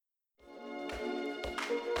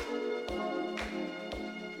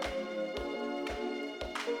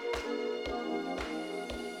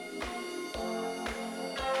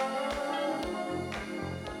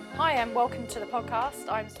Hi and welcome to the podcast.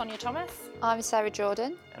 I'm Sonia Thomas. I'm Sarah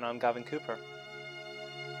Jordan. And I'm Gavin Cooper.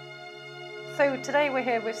 So today we're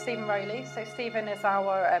here with Stephen Rowley. So Stephen is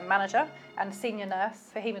our manager and senior nurse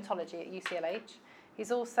for Haematology at UCLH.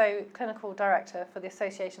 He's also clinical director for the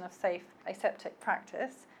Association of Safe Aseptic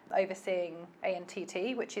Practice, overseeing ANTT,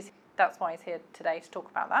 that's why he's here today to talk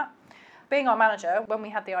about that. Being our manager, when we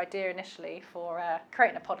had the idea initially for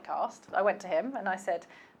creating a podcast, I went to him and I said,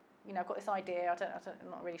 I've got this idea, I'm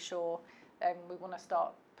not really sure, we want to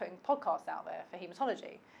start putting podcasts out there for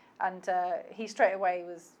haematology. And he straight away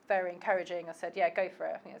was very encouraging. I said, yeah, go for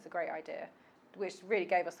it. I think it's a great idea, which really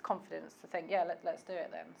gave us the confidence to think, yeah, let's do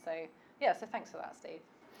it then. So thanks for that, Steve.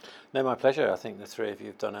 No, my pleasure. I think the three of you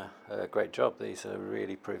have done a great job. These are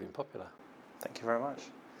really proving popular. Thank you very much.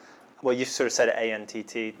 Well, you sort of said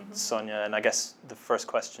ANTT, Sonia, and I guess the first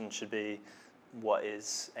question should be, what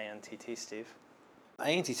is ANTT, Steve?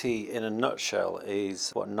 ANTT, in a nutshell, is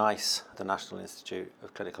what NICE, the National Institute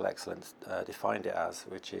of Clinical Excellence, defined it as,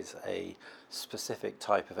 which is a specific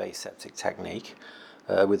type of aseptic technique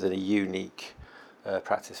with a unique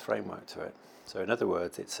practice framework to it. So in other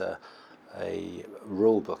words, it's a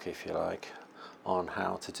rule book, if you like, on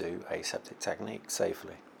how to do aseptic technique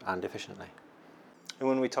safely and efficiently. And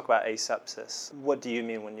when we talk about asepsis, what do you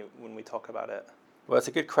mean when we talk about it? Well, it's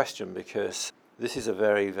a good question because this is a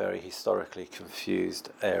very, very historically confused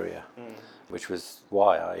area, which was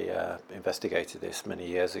why I investigated this many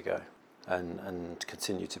years ago and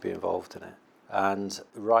continue to be involved in it. And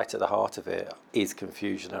right at the heart of it is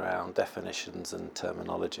confusion around definitions and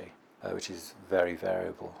terminology, which is very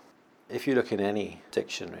variable. If you look in any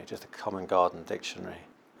dictionary, just a common garden dictionary,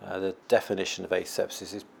 the definition of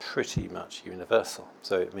asepsis is pretty much universal.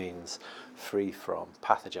 So it means free from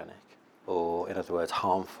pathogenic, or in other words,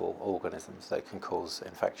 harmful organisms that can cause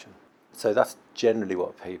infection. So that's generally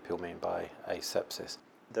what people mean by asepsis.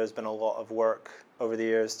 There's been a lot of work over the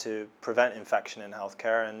years to prevent infection in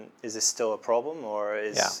healthcare, and is this still a problem, or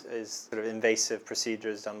is sort of invasive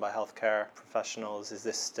procedures done by healthcare professionals, is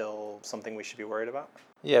this still something we should be worried about?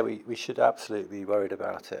 Yeah, we should absolutely be worried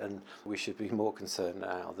about it, and we should be more concerned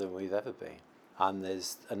now than we've ever been. And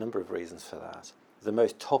there's a number of reasons for that. The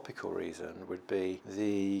most topical reason would be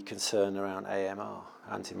the concern around AMR,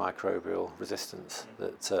 antimicrobial resistance,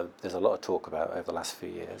 that there's a lot of talk about over the last few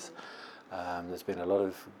years. There's been a lot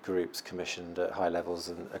of groups commissioned at high levels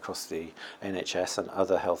and across the NHS and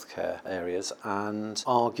other healthcare areas, and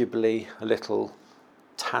arguably a little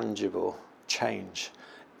tangible change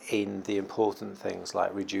in the important things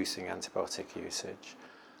like reducing antibiotic usage.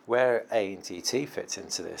 Where ANTT fits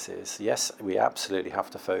into this is, yes, we absolutely have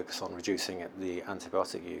to focus on reducing the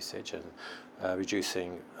antibiotic usage and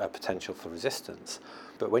reducing potential for resistance.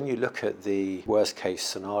 But when you look at the worst case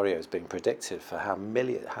scenarios being predicted for how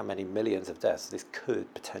many millions of deaths this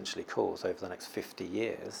could potentially cause over the next 50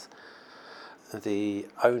 years, the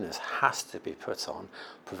onus has to be put on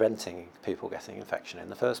preventing people getting infection in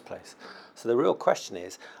the first place. So the real question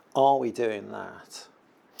is, are we doing that?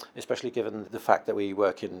 Especially given the fact that we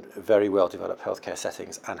work in very well developed healthcare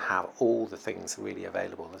settings and have all the things really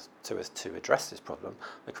available to us to address this problem.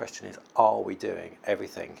 The question is, are we doing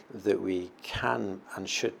everything that we can and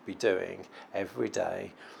should be doing every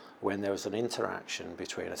day when there is an interaction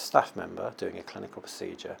between a staff member doing a clinical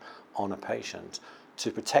procedure on a patient to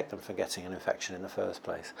protect them from getting an infection in the first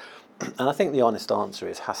place? And I think the honest answer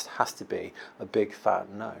is has to be a big fat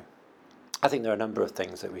no. I think there are a number of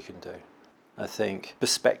things that we can do. I think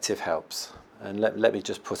perspective helps, and let me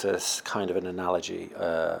just put a kind of an analogy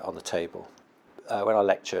on the table. When I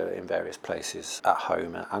lecture in various places at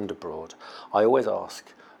home and abroad, I always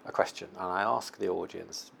ask a question, and I ask the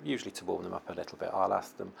audience, usually to warm them up a little bit, I'll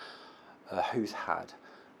ask them who's had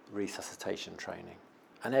resuscitation training,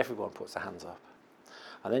 and everyone puts their hands up.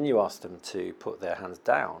 And then you ask them to put their hands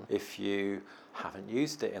down if you haven't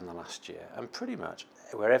used it in the last year, and pretty much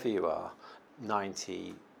wherever you are,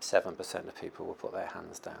 97% of people will put their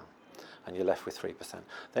hands down, and you're left with 3%.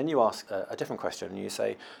 Then you ask a different question, and you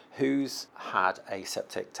say, who's had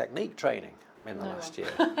aseptic technique training in the last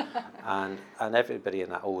year? and everybody in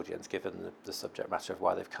that audience, given the subject matter of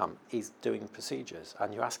why they've come, is doing procedures.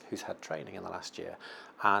 And you ask who's had training in the last year,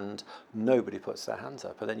 and nobody puts their hands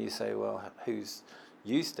up. And then you say, well, who's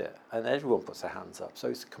used it? And everyone puts their hands up. So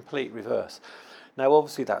it's a complete reverse. Now,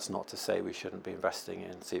 obviously, that's not to say we shouldn't be investing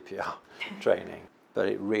in CPR training. But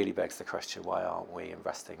it really begs the question, why aren't we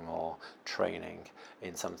investing more training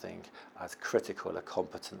in something as critical a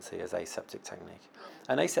competency as aseptic technique?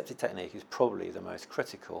 And aseptic technique is probably the most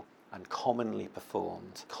critical and commonly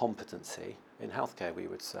performed competency in healthcare, we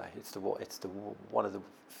would say. It's one of the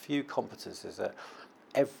few competencies that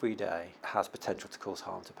every day has potential to cause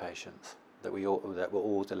harm to patients that we're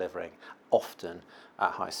all delivering, often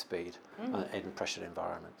at high speed in pressured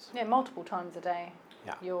environments. Yeah, multiple times a day.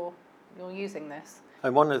 Yeah. You're using this.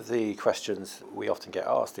 And one of the questions we often get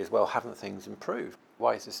asked is, well, haven't things improved?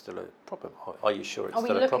 Why is this still a problem? Are you sure it's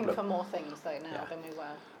still a problem? Are we looking for more things though now than we were?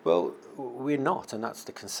 Well, we're not, and that's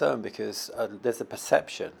the concern, because there's a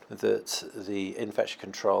perception that the infection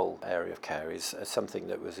control area of care is something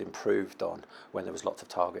that was improved on when there was lots of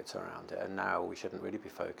targets around it, and now we shouldn't really be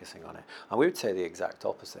focusing on it. And we would say the exact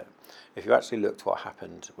opposite. If you actually looked what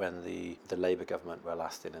happened when the Labour government were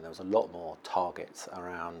last in, and there was a lot more targets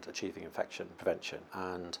around achieving infection prevention,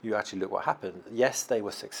 and you actually look what happened, yes, they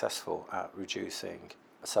were successful at reducing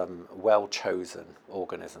some well-chosen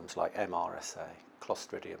organisms like MRSA,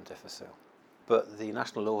 Clostridium difficile. But the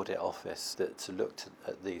National Audit Office that looked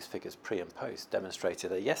at these figures pre and post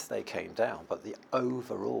demonstrated that yes, they came down, but the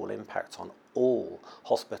overall impact on all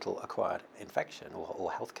hospital-acquired infection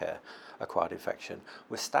or healthcare-acquired infection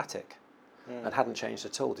was static and hadn't changed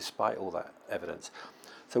at all despite all that evidence.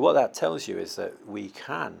 So what that tells you is that we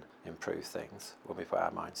can improve things when we put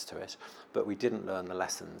our minds to it, but we didn't learn the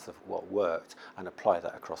lessons of what worked and apply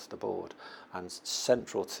that across the board. And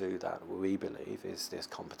central to that, we believe, is this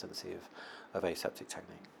competency of aseptic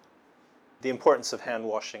technique. The importance of hand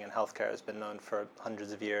washing in healthcare has been known for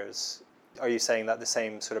hundreds of years. Are you saying that the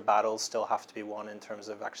same sort of battles still have to be won in terms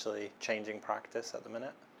of actually changing practice at the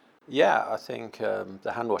minute? Yeah, I think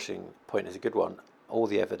the hand washing point is a good one. All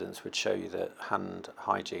the evidence would show you that hand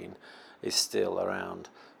hygiene is still around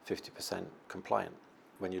 50% compliant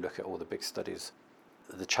when you look at all the big studies.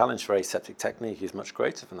 The challenge for aseptic technique is much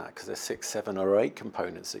greater than that, because there's 6, 7 or 8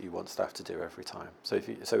 components that you want staff to do every time. So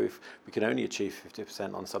if we can only achieve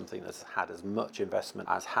 50% on something that's had as much investment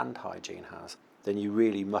as hand hygiene has, then you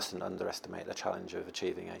really mustn't underestimate the challenge of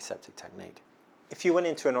achieving aseptic technique. If you went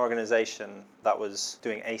into an organisation that was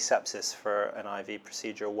doing asepsis for an IV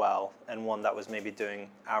procedure well, and one that was maybe doing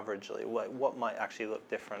averagely, what might actually look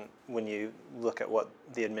different when you look at what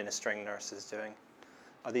the administering nurse is doing?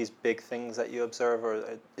 Are these big things that you observe, or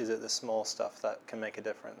is it the small stuff that can make a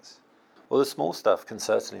difference? Well, the small stuff can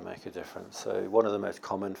certainly make a difference. So one of the most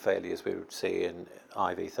common failures we would see in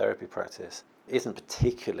IV therapy practice isn't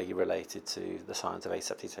particularly related to the science of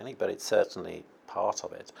aseptic technique, but it's certainly part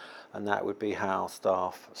of it, and that would be how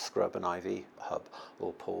staff scrub an IV hub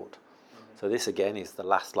or port. So this again is the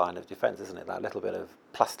last line of defence, isn't it? That little bit of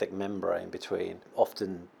plastic membrane between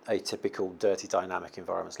often atypical dirty dynamic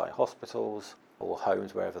environments like hospitals or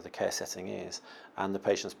homes, wherever the care setting is, and the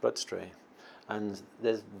patient's bloodstream. And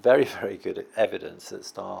there's very, very good evidence that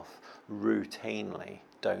staff routinely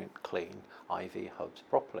don't clean IV hubs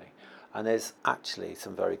properly. And there's actually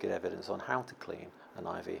some very good evidence on how to clean an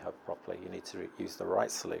IV hub properly. You need to use the right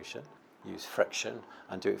solution, use friction,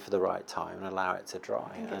 and do it for the right time and allow it to dry.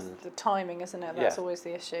 I think it's the timing, isn't it? That's always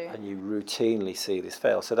the issue. And you routinely see this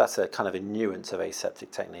fail. So that's a kind of a nuance of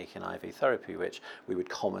aseptic technique in IV therapy, which we would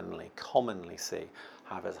commonly see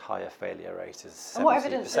have as high a failure rate as 70%. And what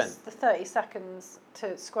evidence is the 30 seconds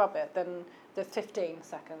to scrub it than the 15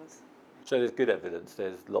 seconds? So there's good evidence.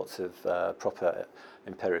 There's lots of proper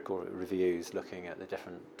empirical reviews looking at the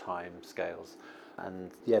different time scales,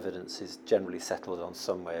 and the evidence is generally settled on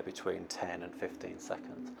somewhere between 10 and 15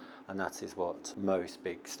 seconds, and that is what most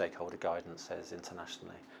big stakeholder guidance says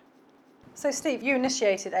internationally. So Steve, you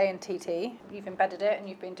initiated ANTT, you've embedded it, and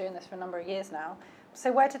you've been doing this for a number of years now.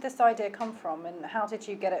 So where did this idea come from, and how did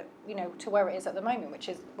you get it, to where it is at the moment, which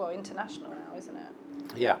is, international now, isn't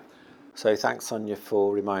it? Yeah. So thanks, Sonia,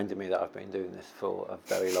 for reminding me that I've been doing this for a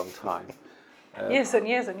very long time. Years and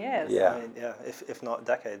years and years. Yeah. I mean, if not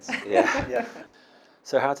decades. Yeah. Yeah.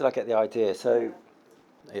 So how did I get the idea? So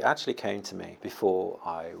it actually came to me before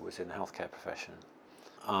I was in the healthcare profession.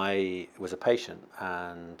 I was a patient,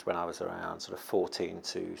 and when I was around sort of 14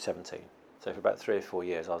 to 17, so for about 3 or 4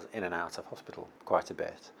 years, I was in and out of hospital quite a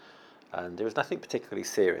bit. And there was nothing particularly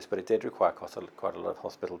serious, but it did require quite a lot of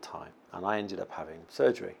hospital time. And I ended up having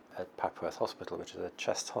surgery at Papworth Hospital, which is a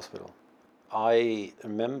chest hospital. I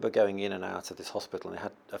remember going in and out of this hospital, and it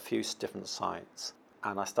had a few different sites.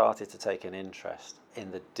 And I started to take an interest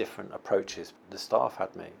in the different approaches the staff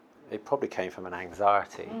had me. It probably came from an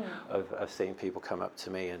anxiety of seeing people come up to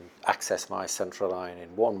me and access my central line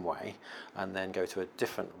in one way and then go to a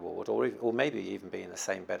different ward, or maybe even be in the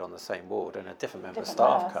same bed on the same ward, and a different member of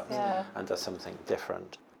staff comes and does something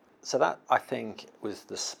different. So that, I think, was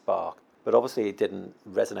the spark. But obviously it didn't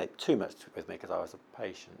resonate too much with me because I was a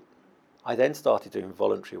patient. I then started doing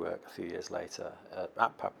voluntary work a few years later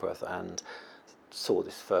at Papworth and saw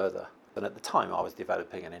this further. And at the time I was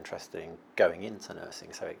developing an interest in going into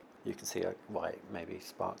nursing, so You can see why it maybe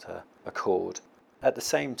sparked a chord. At the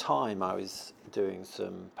same time, I was doing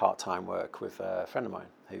some part-time work with a friend of mine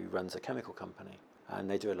who runs a chemical company, and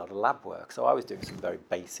they do a lot of lab work. So I was doing some very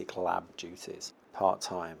basic lab duties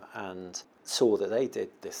part-time, and saw that they did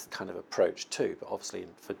this kind of approach too, but obviously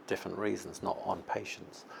for different reasons, not on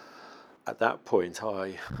patients. At that point,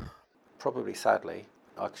 I probably, sadly,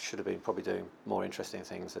 I should have been probably doing more interesting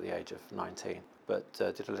things at the age of 19, but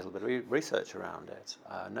did a little bit of research around it,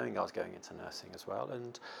 knowing I was going into nursing as well,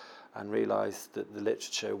 and realised that the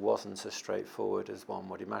literature wasn't as straightforward as one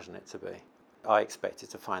would imagine it to be. I expected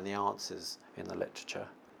to find the answers in the literature,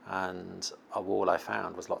 and all I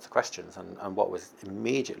found was lots of questions, and what was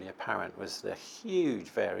immediately apparent was the huge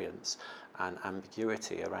variance and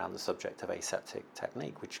ambiguity around the subject of aseptic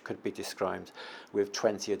technique, which could be described with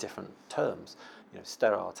 20 different terms.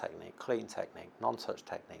 Sterile technique, clean technique, non-touch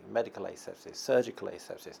technique, medical asepsis, surgical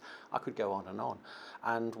asepsis. I could go on.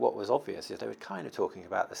 And what was obvious is they were kind of talking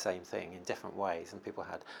about the same thing in different ways, and people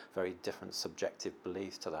had very different subjective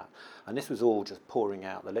beliefs to that. And this was all just pouring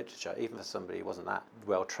out the literature, even for somebody who wasn't that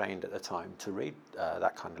well trained at the time to read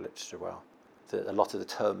that kind of literature well. A lot of the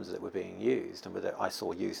terms that were being used, and that I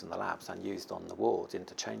saw used in the labs and used on the wards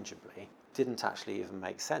interchangeably, didn't actually even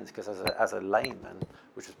make sense, because as a layman,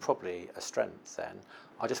 which was probably a strength then,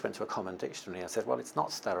 I just went to a common dictionary and said, well, it's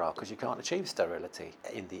not sterile because you can't achieve sterility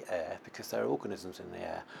in the air because there are organisms in the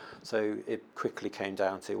air. So it quickly came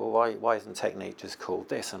down to, well, why isn't technique just called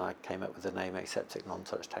this? And I came up with the name Aseptic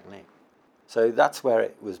Non-Touch Technique. So that's where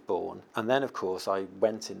it was born. And then, of course, I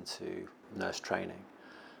went into nurse training.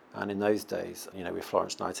 And in those days, with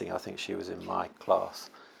Florence Nightingale, I think she was in my class.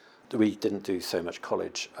 We didn't do so much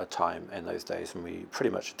college time in those days, and we pretty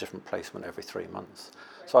much a different placement every 3 months.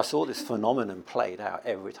 So I saw this phenomenon played out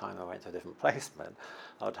every time I went to a different placement.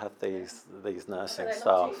 I'd have these nursing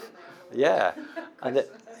staff, and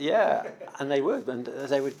they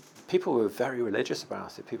would. People were very religious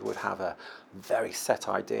about it. People would have a very set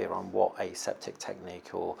idea on what aseptic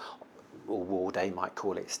technique or ward A might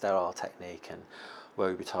call it sterile technique, and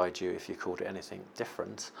woe betide you if you called it anything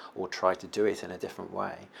different or tried to do it in a different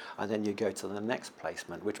way. And then you go to the next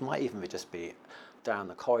placement, which might even just be down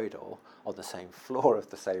the corridor on the same floor of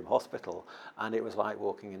the same hospital, and it was like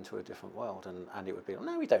walking into a different world, and it would be,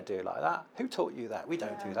 no, we don't do it like that. Who taught you that? We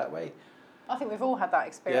don't do that way. I think we've all had that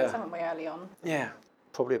experience, haven't we, early on? Yeah.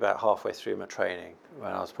 Probably about halfway through my training,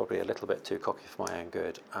 when I was probably a little bit too cocky for my own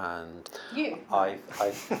good, and I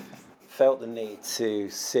felt the need to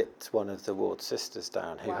sit one of the ward sisters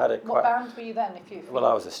down who had a quite... What band were you then? Well,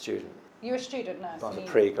 I was a student. You were a student nurse? I was a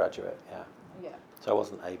pre-graduate, Yeah. So I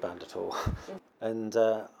wasn't A band at all. And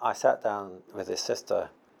I sat down with this sister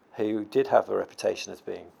who did have a reputation as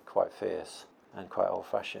being quite fierce and quite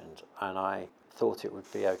old-fashioned, and I thought it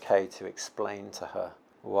would be okay to explain to her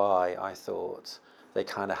why I thought they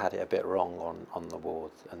kind of had it a bit wrong on the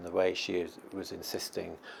ward, and the way she was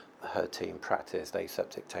insisting her team practiced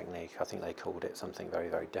aseptic technique, I think they called it something very,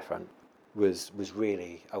 very different, was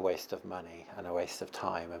really a waste of money and a waste of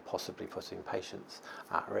time and possibly putting patients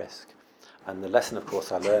at risk. And the lesson, of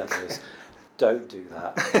course, I learned was don't do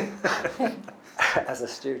that as a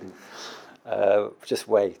student. Just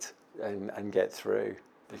wait and get through,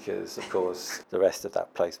 because, of course, the rest of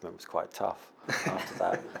that placement was quite tough after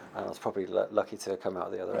that, and I was probably lucky to come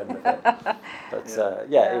out the other end of it. But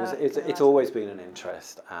it's always been an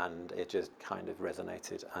interest, and it just kind of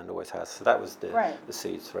resonated and always has. So that was the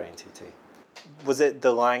seeds for ANTT. Was it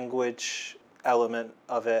the language element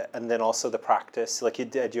of it, and then also the practice? Like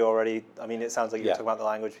you already, I mean, it sounds like you were talking about the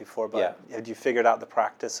language before, but had you figured out the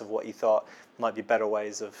practice of what you thought might be better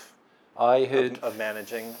ways of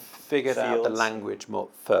managing? Figured out the language more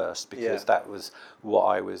first, because that was what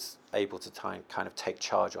I was able to kind of take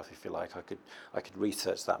charge of, if you like. I could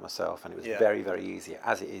research that myself, and it was very, very easy,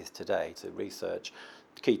 as it is today, to research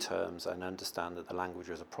key terms and understand that the language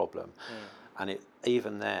was a problem. And it,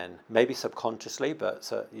 even then, maybe subconsciously, but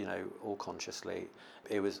all consciously,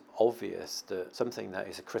 it was obvious that something that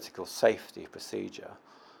is a critical safety procedure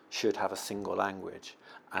should have a single language.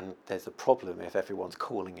 And there's a problem if everyone's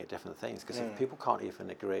calling it different things, because if people can't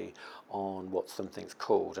even agree on what something's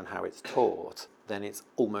called and how it's taught, then it's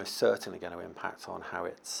almost certainly going to impact on how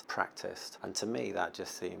it's practiced. And to me, that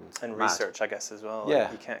just seems And mad. Research, I guess, as well. Like,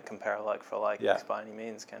 you can't compare like for like by any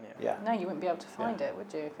means, can you? Yeah. No, you wouldn't be able to find it,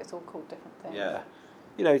 would you, if it's all called different things? Yeah.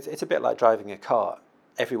 It's a bit like driving a car.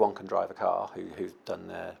 Everyone can drive a car who's done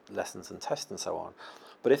their lessons and tests and so on.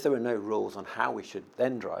 But if there were no rules on how we should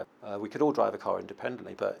then drive, we could all drive a car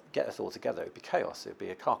independently, but get us all together, it would be chaos, it would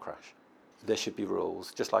be a car crash. There should be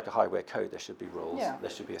rules, just like a highway code, there should be rules.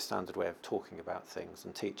 There should be a standard way of talking about things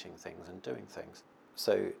and teaching things and doing things.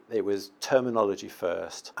 So it was terminology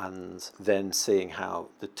first, and then seeing how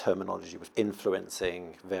the terminology was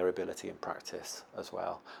influencing variability in practice as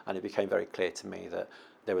well. And it became very clear to me that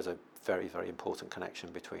there was a very, very important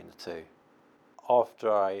connection between the two.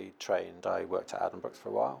 After I trained, I worked at Addenbrooke's for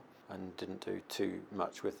a while and didn't do too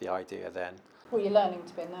much with the idea then. Well, you're learning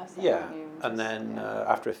to be a nurse then, Yeah, aren't you? and then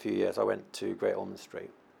after a few years I went to Great Ormond Street,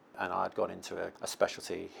 and I'd gone into a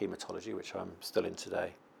specialty haematology, which I'm still in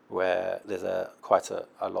today, where there's quite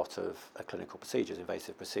a lot of clinical procedures,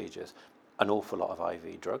 invasive procedures, an awful lot of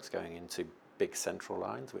IV drugs going into big central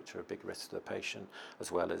lines, which are a big risk to the patient,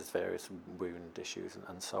 as well as various wound issues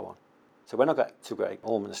and so on. So when I got to Great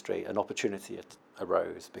Ormond Street, an opportunity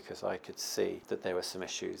arose because I could see that there were some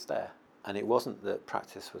issues there. And it wasn't that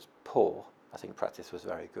practice was poor. I think practice was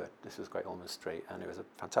very good. This was Great Ormond Street, and it was a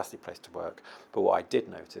fantastic place to work. But what I did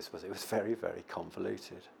notice was it was very, very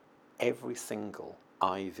convoluted. Every single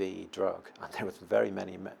IV drug, and there was very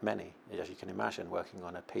many, as you can imagine, working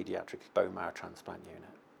on a paediatric bone marrow transplant unit.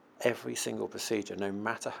 Every single procedure, no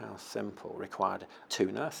matter how simple, required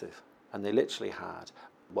 2 nurses. And they literally had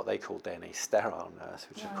what they called then a sterile nurse,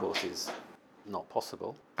 which of course is not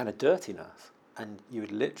possible, and a dirty nurse. And you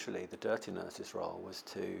would literally, the dirty nurse's role was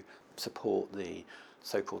to support the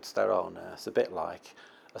so-called sterile nurse, a bit like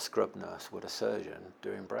a scrub nurse would a surgeon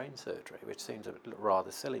doing brain surgery, which seems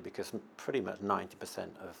rather silly because pretty much 90%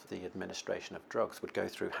 of the administration of drugs would go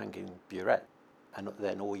through hanging burette. And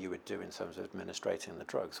then all you would do in terms of administrating the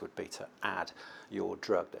drugs would be to add your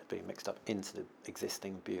drug that's being mixed up into the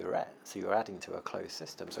existing burette. So you're adding to a closed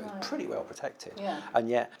system. So it's pretty well protected. Yeah. And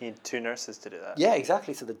yet... You need 2 nurses to do that? Yeah,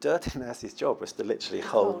 exactly. So the dirty nurse's job was to literally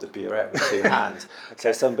hold the burette with 2 hands.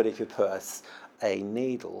 So somebody could put a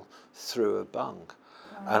needle through a bung.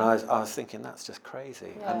 And I was thinking, that's just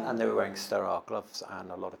crazy. Yeah. And they were wearing sterile gloves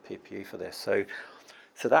and a lot of PPE for this. So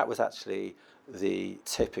that was actually the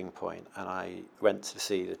tipping point, and I went to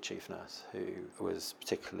see the chief nurse, who was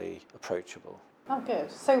particularly approachable. Oh, good.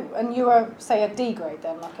 So, and you were, say, a D grade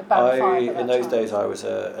then, like a band 5 at that In those time? days, I was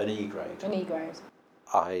an E grade. An E grade.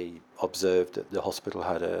 I observed that the hospital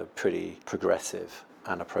had a pretty progressive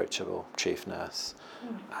and approachable chief nurse,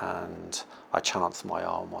 and I chanced my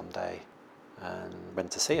arm one day and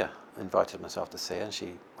went to see her. Invited myself to see her, and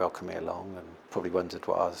she welcomed me along and probably wondered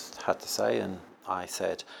what I had to say, and I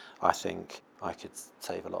said, I think I could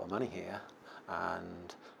save a lot of money here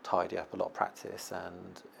and tidy up a lot of practice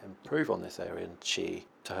and improve on this area. And she,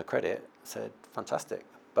 to her credit, said, fantastic,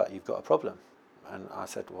 but you've got a problem. And I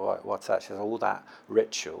said, well, what's that? She said, all that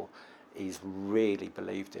ritual is really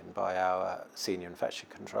believed in by our senior infection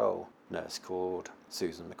control nurse called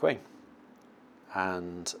Susan McQueen.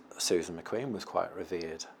 And Susan McQueen was quite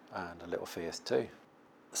revered and a little fierce too.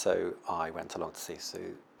 So I went along to see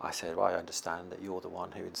Sue. I said, well, I understand that you're the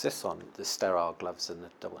one who insists on the sterile gloves and the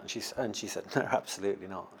double. And she said, no, absolutely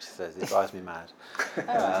not. She says, it drives me mad.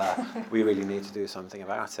 We really need to do something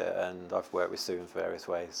about it. And I've worked with Sue in various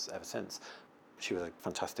ways ever since. She was a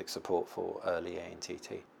fantastic support for early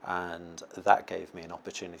ANTT. And that gave me an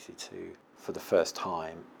opportunity to, for the first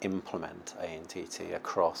time, implement ANTT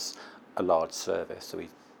across a large service. So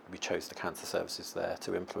we chose the cancer services there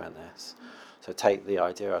to implement this. So take the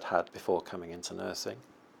idea I'd had before coming into nursing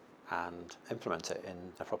and implement it in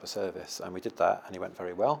a proper service. And we did that, and it went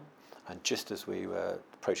very well. And just as we were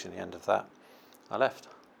approaching the end of that, I left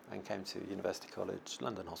and came to University College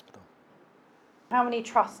London Hospital. How many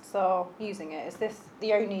trusts are using it? Is this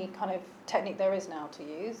the only kind of technique there is now to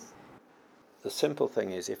use? The simple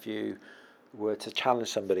thing is, if you were to challenge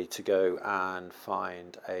somebody to go and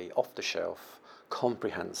find a off-the-shelf,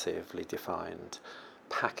 comprehensively defined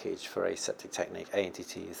package for aseptic technique,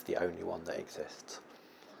 ANTT is the only one that exists.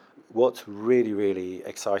 What's really, really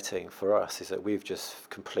exciting for us is that we've just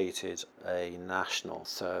completed a national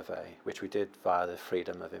survey, which we did via the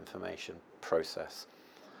Freedom of Information process.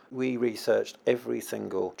 We researched every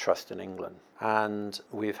single trust in England, and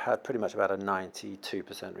we've had pretty much about a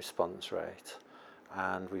 92% response rate.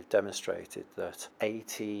 And we've demonstrated that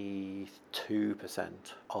 82%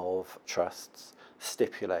 of trusts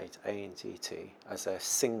stipulate ANTT as their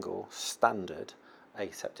single standard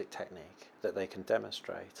aseptic technique that they can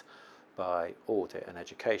demonstrate by audit and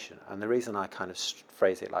education. And the reason I kind of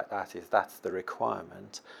phrase it like that is that's the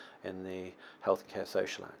requirement in the Health and Care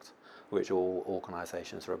Social Act, which all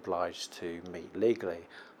organisations are obliged to meet legally,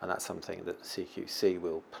 and that's something that the CQC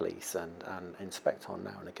will police and inspect on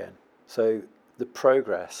now and again. So the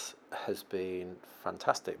progress has been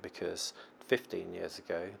fantastic, because 15 years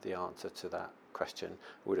ago the answer to that question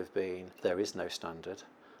would have been there is no standard,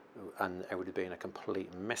 and it would have been a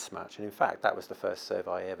complete mismatch. And in fact, that was the first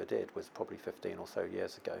survey I ever did, was probably 15 or so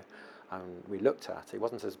years ago. And we looked at it. It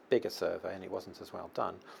wasn't as big a survey and it wasn't as well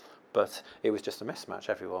done, but it was just a mismatch.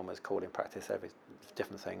 Everyone was calling practice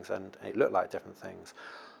different things, and it looked like different things.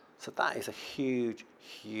 So that is a huge,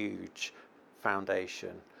 huge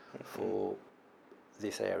foundation for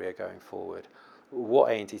this area going forward.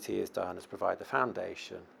 What ANTT has done is provide the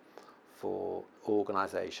foundation for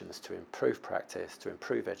organisations to improve practice, to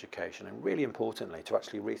improve education, and really importantly, to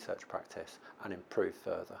actually research practice and improve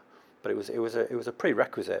further. But it was a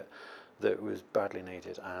prerequisite that was badly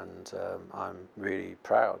needed, and I'm really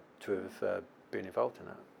proud to have been involved in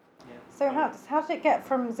that. Yeah. So how did it get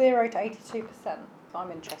from 0 to 82%?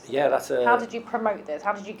 I'm interested. Yeah, how did you promote this?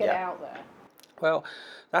 How did you get it out there? Well,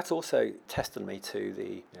 that's also testimony to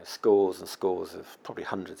the scores and scores of, probably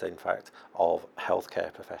hundreds in fact, of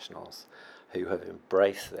healthcare professionals who have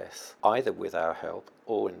embraced this, either with our help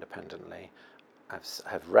or independently,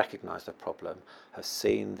 have recognised the problem, have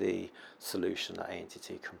seen the solution that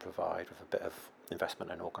ANTT can provide with a bit of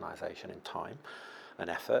investment in organisation, in time and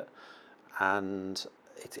effort, and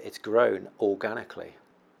it's grown organically.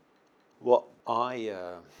 What I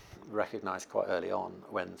recognised quite early on,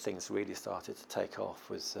 when things really started to take off,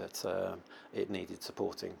 was that it needed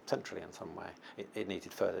supporting centrally in some way. It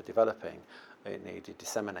needed further developing, it needed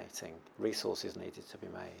disseminating, resources needed to be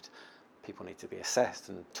made, people need to be assessed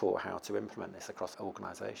and taught how to implement this across the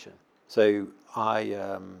organisation. So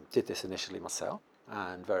I did this initially myself,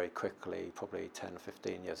 and very quickly, probably 10 or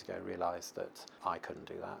 15 years ago, realised that I couldn't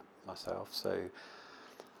do that myself. So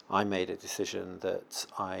I made a decision that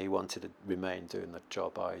I wanted to remain doing the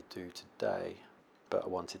job I do today, but I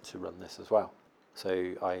wanted to run this as well.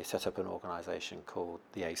 So I set up an organisation called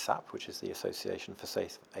the ASAP, which is the Association for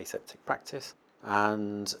Safe Aseptic Practice,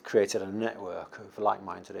 and created a network of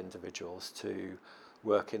like-minded individuals to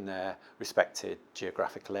work in their respected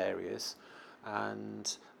geographical areas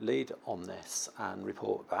and lead on this and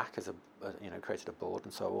report back as created a board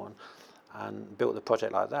and so on, and built the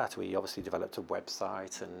project like that. We obviously developed a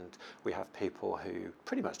website, and we have people who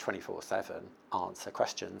pretty much 24/7 answer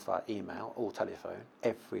questions via email or telephone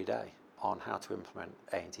every day on how to implement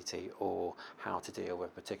ANTT or how to deal with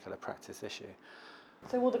a particular practice issue.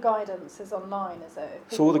 So all the guidance is online, is it?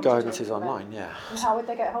 So all the guidance is online, yeah. And how would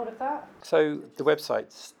they get hold of that? So the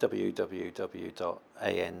website's www.antt.org.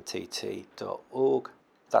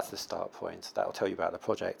 That's the start point. That will tell you about the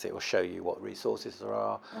project. It will show you what resources there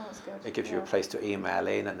are. Oh, that's good. It gives you a place to email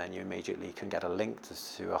in, and then you immediately can get a link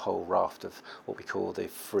to a whole raft of what we call the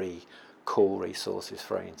free core resources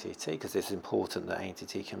for ANTT, because it's important that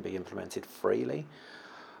ANTT can be implemented freely.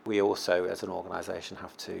 We also, as an organisation,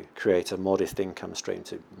 have to create a modest income stream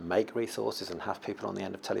to make resources and have people on the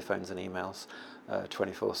end of telephones and emails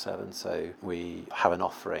 24/7. So we have an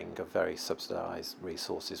offering of very subsidised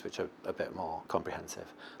resources which are a bit more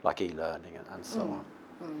comprehensive, like e-learning and so on.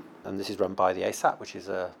 And this is run by the ASAP, which is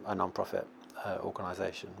a non-profit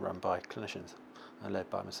organisation run by clinicians and led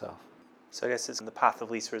by myself. So I guess it's in the path of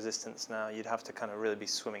least resistance now. You'd have to kind of really be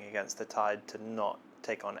swimming against the tide to not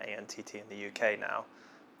take on ANTT in the UK now.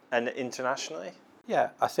 And internationally? Yeah,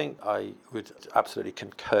 I think I would absolutely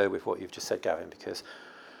concur with what you've just said, Gavin, because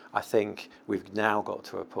I think we've now got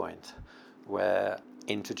to a point where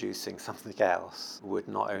introducing something else would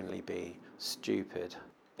not only be stupid,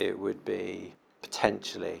 it would be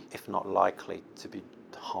potentially, if not likely, to be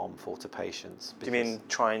harmful to patients. Do you mean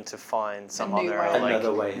trying to find some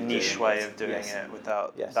Another way niche way of doing it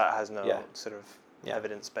without that has no sort of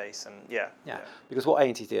evidence base? And because what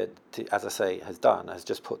ANTT, as I say, has done has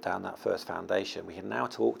just put down that first foundation. We can now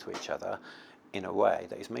talk to each other in a way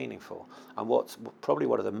that is meaningful. And what's probably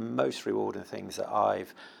one of the most rewarding things that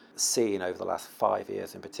I've seen over the last 5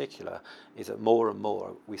 years in particular is that more and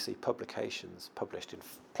more we see publications published in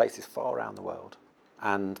places far around the world,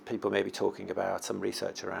 and people may be talking about some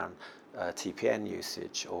research around TPN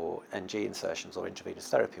usage or NG insertions or intravenous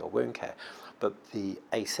therapy or wound care, but the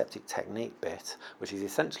aseptic technique bit, which is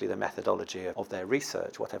essentially the methodology of their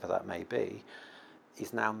research, whatever that may be,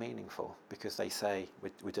 is now meaningful, because they say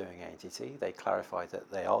we're doing ANTT, they clarify that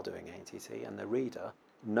they are doing ANTT, and the reader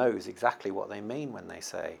knows exactly what they mean when they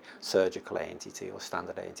say surgical ANTT or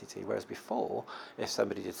standard ANTT, whereas before, if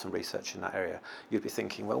somebody did some research in that area, you'd be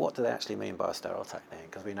thinking, well, what do they actually mean by a sterile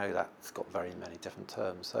technique? Because we know that's got very many different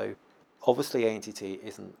terms. So obviously ANTT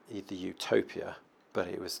isn't the utopia, but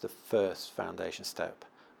it was the first foundation step,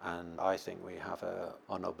 and I think we have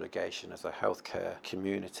an obligation as a healthcare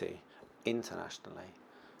community internationally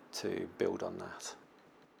to build on that.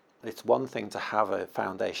 It's one thing to have a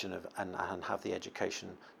foundation and have the education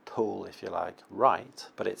tool, if you like, right,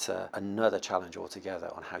 but it's another challenge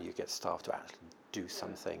altogether on how you get staff to actually do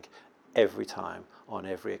something every time, on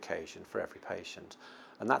every occasion, for every patient.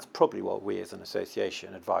 And that's probably what we as an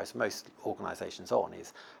association advise most organisations on,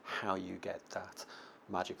 is how you get that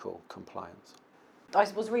magical compliance. I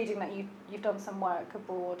was reading that you've done some work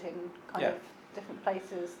abroad in kind of different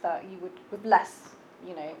places that you would, with less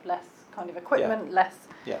kind of equipment, less.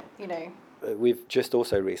 We've just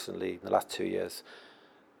also recently, in the last 2 years,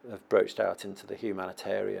 have broached out into the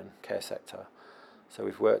humanitarian care sector. So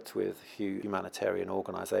we've worked with a few humanitarian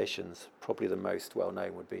organisations. Probably the most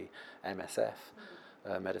well-known would be MSF,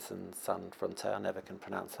 Médecins Sans Frontières. I never can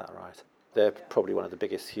pronounce that right. They're probably one of the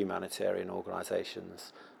biggest humanitarian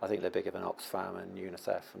organisations. I think they're bigger than Oxfam and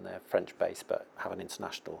UNICEF, and they're French-based but have an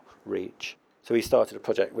international reach. So we started a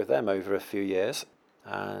project with them over a few years,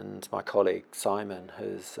 and my colleague Simon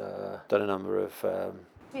has done a number of...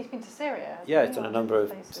 He's been to Syria. Yeah, he's done a number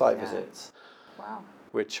of site visits. Wow.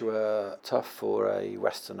 Which were tough for a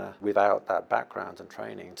Westerner without that background and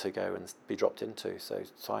training to go and be dropped into. So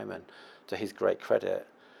Simon, to his great credit,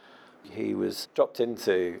 he was dropped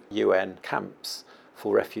into UN camps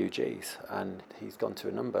for refugees, and he's gone to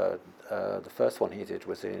a number. The first one he did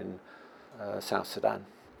was in South Sudan,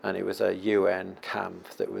 and it was a UN camp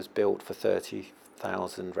that was built for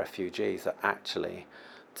 30,000 refugees that actually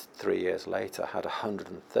 3 years later had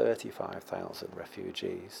 135,000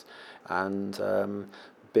 refugees, and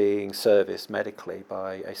being serviced medically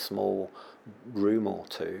by a small room or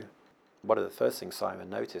two. One of the first things Simon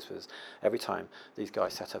noticed was every time these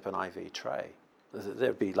guys set up an IV tray,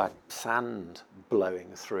 there'd be like sand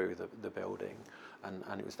blowing through the building,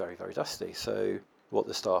 and it was very, very dusty. So what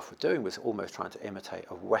the staff were doing was almost trying to imitate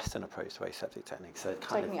a Western approach to aseptic techniques. So they'd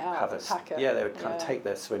kind Taking of it out have of the packet. Yeah, they would kind of take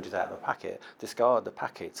their syringes out of the packet, discard the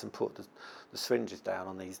packets, and put the syringes down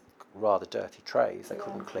on these rather dirty trays they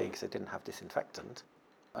couldn't clean because they didn't have disinfectant.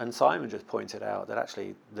 And Simon just pointed out that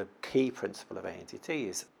actually the key principle of ANTT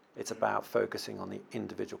is it's about focusing on the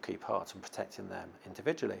individual key parts and protecting them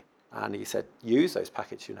individually. And he said, use those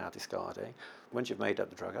packets you're now discarding. Once you've made up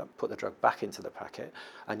the drug put the drug back into the packet,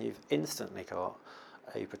 and you've instantly got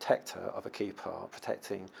a protector of a key part,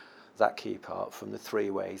 protecting that key part from the 3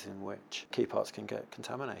 ways in which key parts can get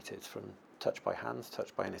contaminated, from touch by hands,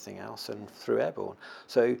 touch by anything else, and through airborne.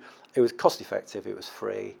 So it was cost effective, it was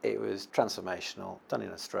free, it was transformational, done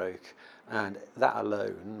in a stroke, and that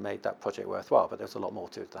alone made that project worthwhile. But there's a lot more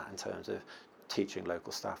to that in terms of teaching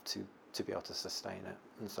local staff to be able to sustain it,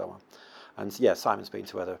 and so on. And yeah, Simon's been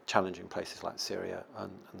to other challenging places like Syria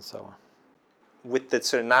and so on. With the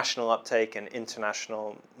sort of national uptake and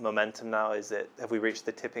international momentum now, have we reached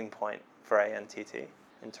the tipping point for ANTT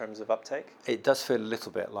in terms of uptake? It does feel a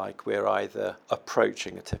little bit like we're either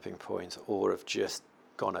approaching a tipping point or have just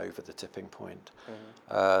gone over the tipping point.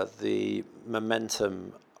 The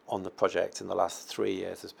momentum on the project in the last 3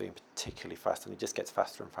 years has been particularly fast, and it just gets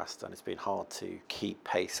faster and faster, and it's been hard to keep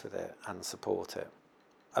pace with it and support it.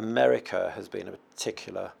 America has been a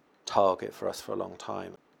particular target for us for a long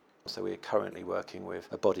time. So we're currently working with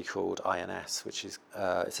a body called INS, which is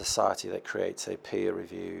a society that creates a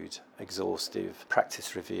peer-reviewed, exhaustive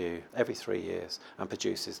practice review every 3 years and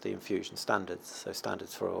produces the infusion standards, so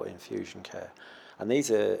standards for infusion care. And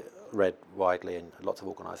these are read widely, and lots of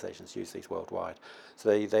organisations use these worldwide. So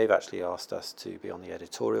they've actually asked us to be on the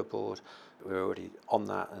editorial board. We're already on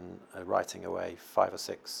that and writing away 5 or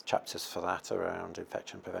 6 chapters for that around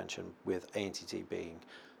infection prevention, with ANTT being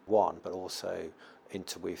one, but also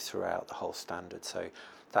interweave throughout the whole standard. So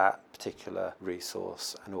that particular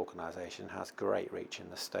resource and organisation has great reach in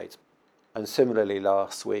the States. And similarly,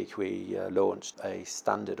 last week we launched a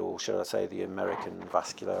standard, or should I say the American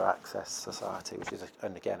Vascular Access Society, which is,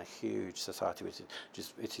 again, a huge society,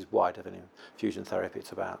 which is wider than infusion therapy.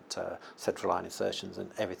 It's about central line insertions and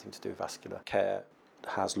everything to do with vascular care.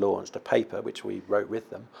 Has launched a paper, which we wrote with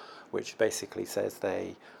them, which basically says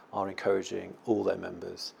they are encouraging all their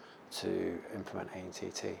members to implement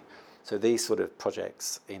ANTT. So these sort of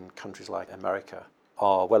projects in countries like America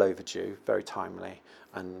are well overdue, very timely,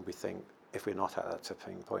 and we think if we're not at that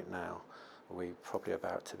tipping point now, we're probably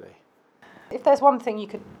about to be. If there's one thing you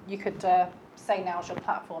could say now as your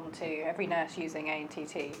platform to every nurse using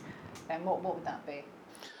ANTT, then what would that be?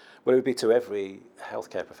 Well, it would be to every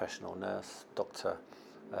healthcare professional, nurse, doctor,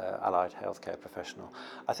 allied healthcare professional.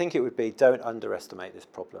 I think it would be, don't underestimate this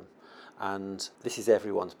problem. And this is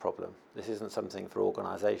everyone's problem. This isn't something for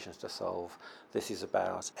organisations to solve. This is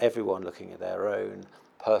about everyone looking at their own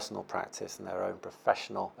personal practice and their own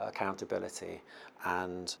professional accountability.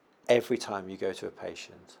 And every time you go to a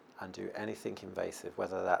patient and do anything invasive,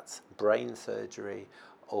 whether that's brain surgery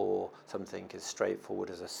or something as straightforward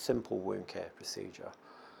as a simple wound care procedure,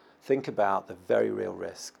 think about the very real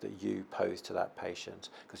risk that you pose to that patient,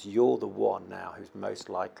 because you're the one now who's most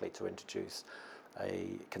likely to introduce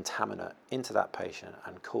a contaminant into that patient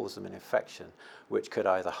and cause them an infection which could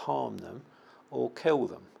either harm them or kill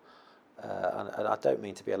them. And I don't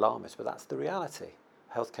mean to be alarmist, but that's the reality.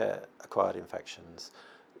 Healthcare acquired infections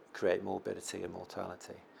create morbidity and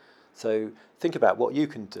mortality. So think about what you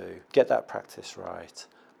can do, get that practice right,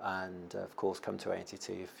 and of course come to ANTT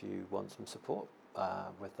if you want some support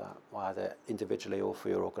with that, either individually or for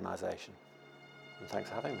your organisation. And thanks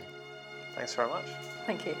for having me. Thanks very much.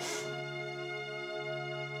 Thank you.